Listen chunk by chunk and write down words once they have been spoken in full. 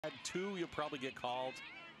Had two, you'll probably get called.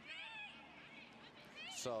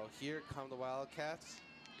 So here come the Wildcats.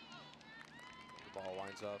 The ball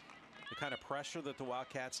winds up. The kind of pressure that the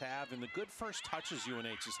Wildcats have and the good first touches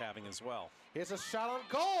UNH is having as well. Here's a shot on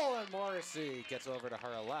goal, and Morrissey gets over to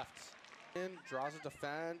her left. And draws a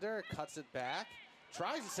defender, cuts it back,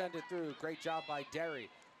 tries to send it through. Great job by Derry,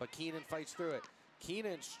 but Keenan fights through it.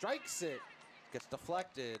 Keenan strikes it, gets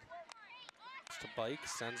deflected. To Bike,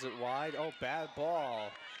 sends it wide. Oh, bad ball.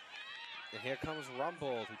 And here comes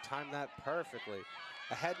Rumbold, who timed that perfectly.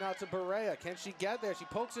 Ahead now to Berea. Can she get there? She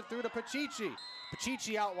pokes it through to Pacici.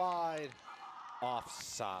 Pacici out wide.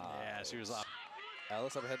 Offside. Yeah, she was up.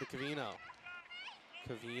 Ellis up ahead to Cavino.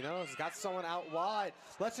 Cavino's got someone out wide.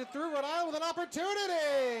 Lets it through. Rhode Island with an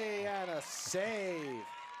opportunity. And a save.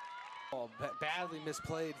 Oh, badly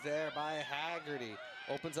misplayed there by Haggerty.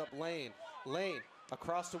 Opens up Lane. Lane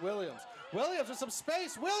across to Williams. Williams with some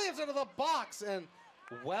space. Williams into the box, and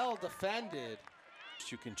well defended.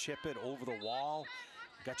 You can chip it over the wall.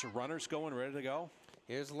 Got your runners going, ready to go.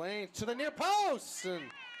 Here's Lane to the near post, and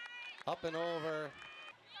up and over.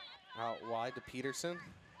 Out wide to Peterson.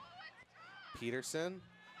 Peterson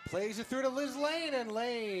plays it through to Liz Lane, and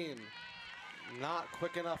Lane not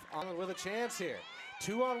quick enough on with a chance here.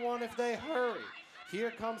 2-on-1 if they hurry.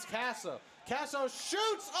 Here comes Casso. Casso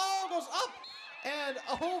shoots. Oh, goes up and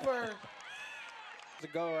over. To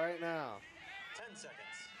go right now. 10 seconds.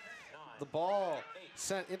 9, The ball 8,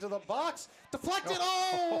 sent into the box. Deflected.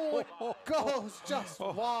 Oh, goes just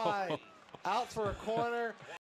wide. Out for a corner.